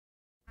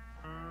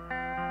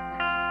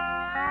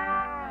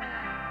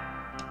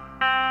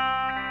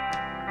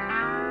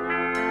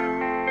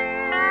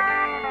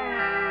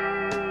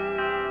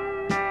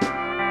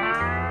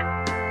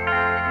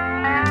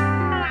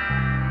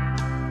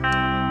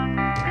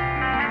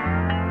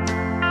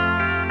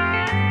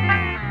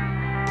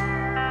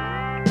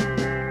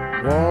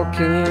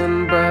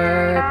Walking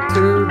back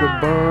to the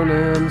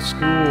burning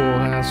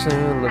schoolhouse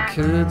and the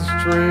kids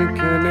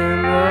drinking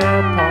in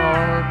the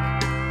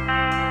park.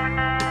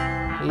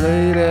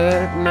 Late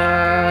at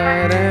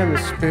night and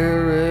the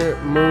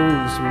spirit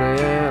moves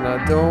me and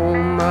I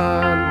don't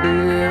mind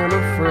being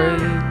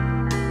afraid.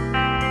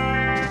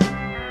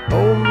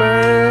 Old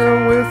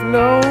man with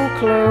no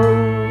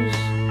clothes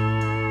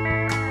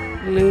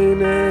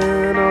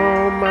leaning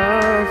on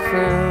my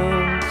fence.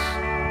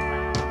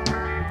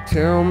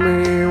 Tell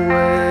me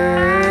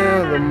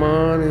where the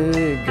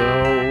money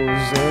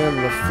goes and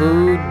the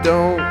food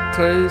don't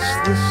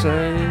taste the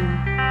same.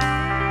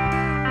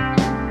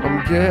 I'm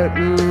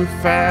getting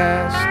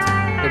fast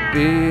at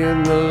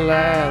being the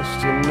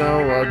last, you know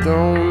I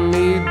don't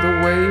need to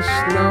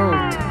waste no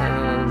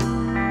time.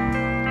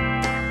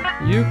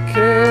 You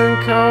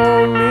can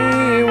call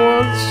me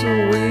once a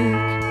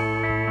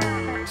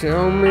week,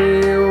 tell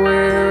me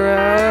where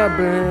I've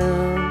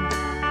been.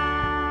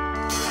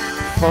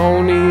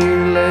 Phony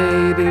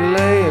lady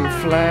laying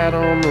flat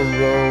on the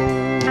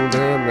road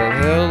and the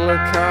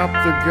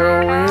helicopter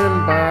going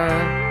by,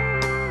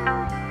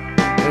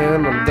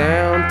 and I'm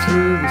down to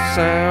the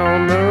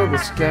sound of the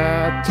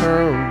sky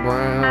turn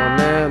brown,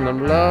 and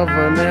I'm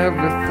loving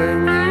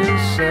everything you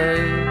say.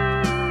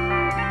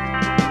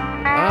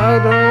 I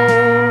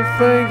don't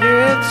think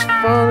it's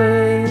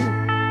funny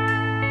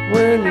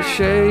when you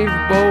shave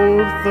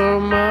both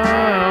of my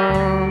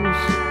arms.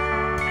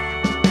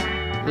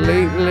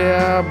 Lately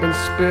I've been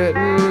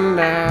spitting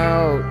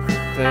out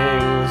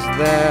things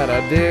that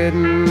I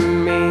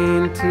didn't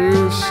mean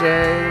to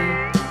say.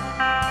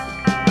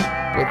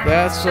 But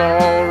that's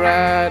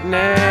alright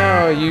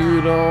now,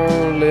 you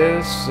don't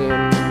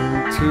listen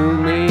to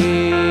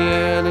me